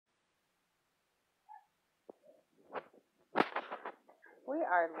We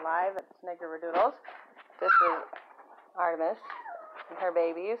are live at Goldendoodles. This is Artemis and her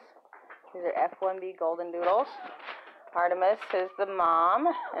babies. These are F1b Goldedoodles. Artemis is the mom,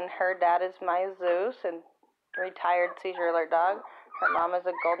 and her dad is my Zeus, and retired seizure alert dog. Her mom is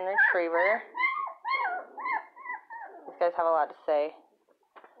a golden retriever. These guys have a lot to say.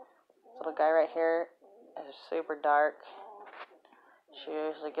 This little guy right here is super dark. She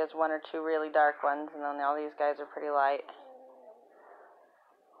usually gets one or two really dark ones, and then all these guys are pretty light.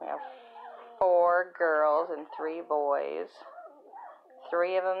 We have 4 girls and 3 boys.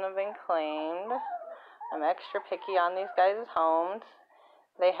 3 of them have been claimed. I'm extra picky on these guys' homes.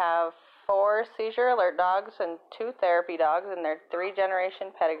 They have 4 seizure alert dogs and 2 therapy dogs, and they're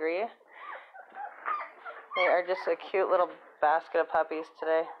 3-generation pedigree. They are just a cute little basket of puppies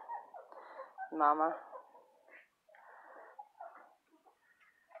today. Mama.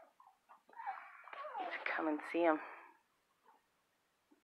 Come and see them.